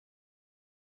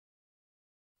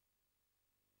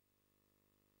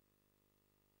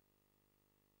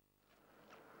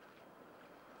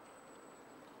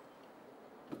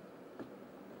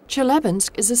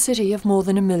Chelyabinsk is a city of more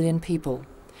than 1 million people.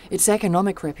 Its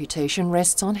economic reputation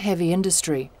rests on heavy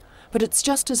industry, but it's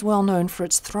just as well known for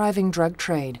its thriving drug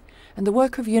trade, and the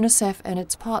work of UNICEF and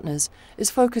its partners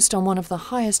is focused on one of the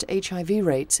highest HIV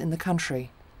rates in the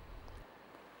country.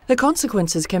 The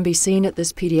consequences can be seen at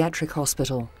this paediatric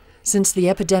hospital. Since the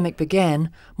epidemic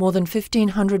began, more than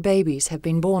 1,500 babies have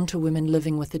been born to women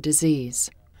living with the disease.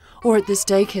 Or at this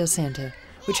daycare centre,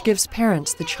 which gives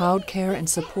parents the childcare and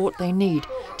support they need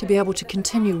to be able to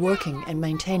continue working and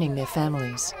maintaining their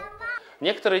families.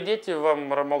 When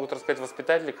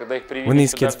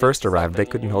these kids first arrived, they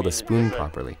couldn't hold a spoon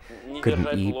properly, couldn't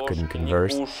eat, couldn't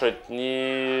converse. So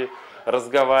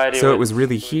it was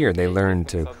really here they learned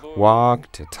to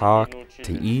walk, to talk,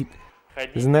 to eat.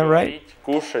 Isn't that right?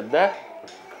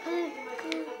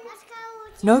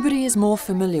 Nobody is more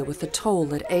familiar with the toll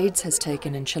that AIDS has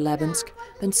taken in Chelyabinsk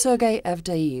than Sergei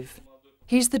Avdyeev.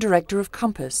 He's the director of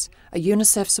COMPASS, a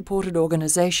UNICEF-supported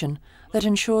organization that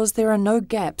ensures there are no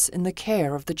gaps in the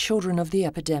care of the children of the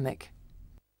epidemic.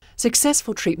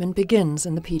 Successful treatment begins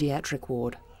in the pediatric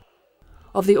ward.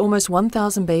 Of the almost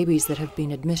 1,000 babies that have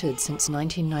been admitted since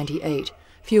 1998,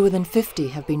 fewer than 50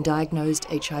 have been diagnosed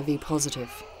HIV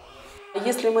positive.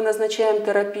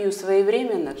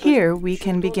 Here, we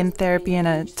can begin therapy in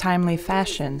a timely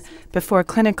fashion before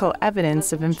clinical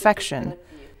evidence of infection.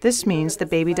 This means the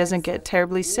baby doesn't get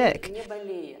terribly sick.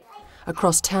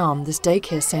 Across town, this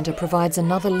daycare centre provides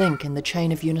another link in the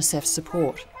chain of UNICEF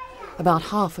support. About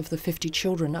half of the 50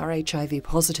 children are HIV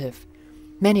positive.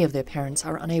 Many of their parents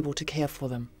are unable to care for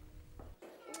them.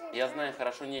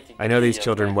 I know these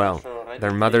children well.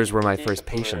 Their mothers were my first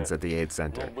patients at the AIDS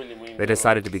center. They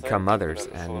decided to become mothers,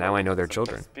 and now I know their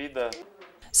children.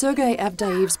 Sergei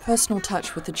Avdyeev's personal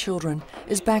touch with the children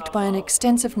is backed by an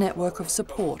extensive network of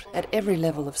support at every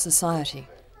level of society.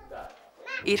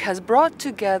 It has brought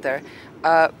together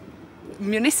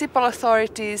municipal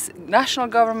authorities, national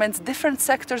governments, different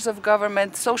sectors of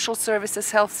government, social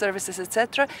services, health services,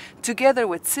 etc., together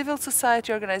with civil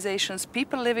society organizations,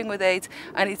 people living with AIDS,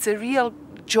 and it's a real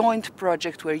joint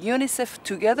project where UNICEF,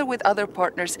 together with other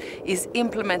partners, is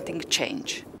implementing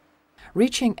change.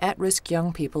 Reaching at-risk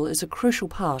young people is a crucial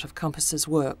part of COMPASS's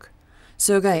work.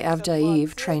 Sergei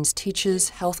Avdyeev trains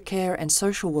teachers, healthcare and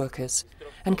social workers,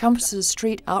 and COMPASS's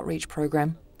street outreach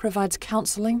program provides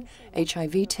counselling,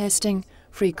 HIV testing,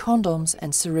 free condoms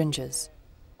and syringes.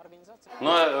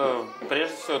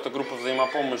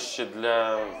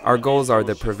 Our goals are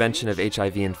the prevention of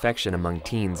HIV infection among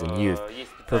teens and youth,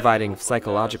 providing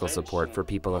psychological support for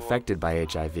people affected by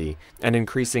HIV, and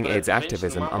increasing AIDS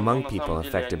activism among people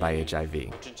affected by HIV.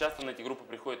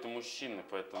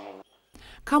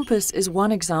 COMPASS is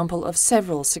one example of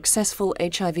several successful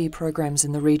HIV programs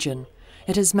in the region.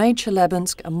 It has made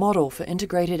Chelyabinsk a model for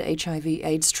integrated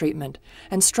HIV/AIDS treatment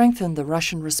and strengthened the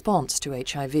Russian response to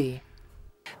HIV.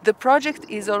 The project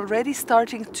is already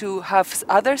starting to have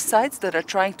other sites that are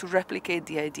trying to replicate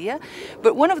the idea,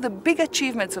 but one of the big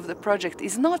achievements of the project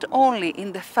is not only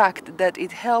in the fact that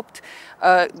it helped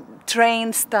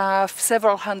train staff,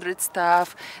 several hundred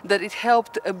staff, that it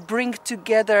helped bring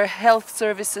together health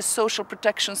services, social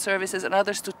protection services and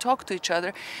others to talk to each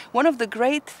other. One of the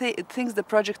great things the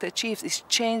project achieves is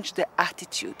change the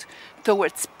attitude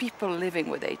towards people living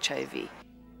with HIV.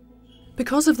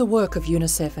 Because of the work of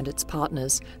UNICEF and its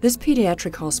partners, this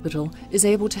paediatric hospital is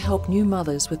able to help new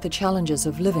mothers with the challenges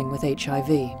of living with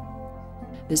HIV.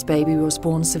 This baby was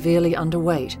born severely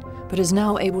underweight, but is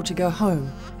now able to go home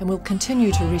and will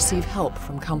continue to receive help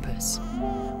from COMPASS.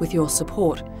 With your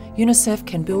support, UNICEF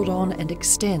can build on and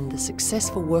extend the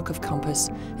successful work of COMPASS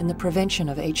in the prevention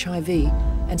of HIV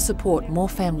and support more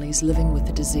families living with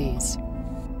the disease.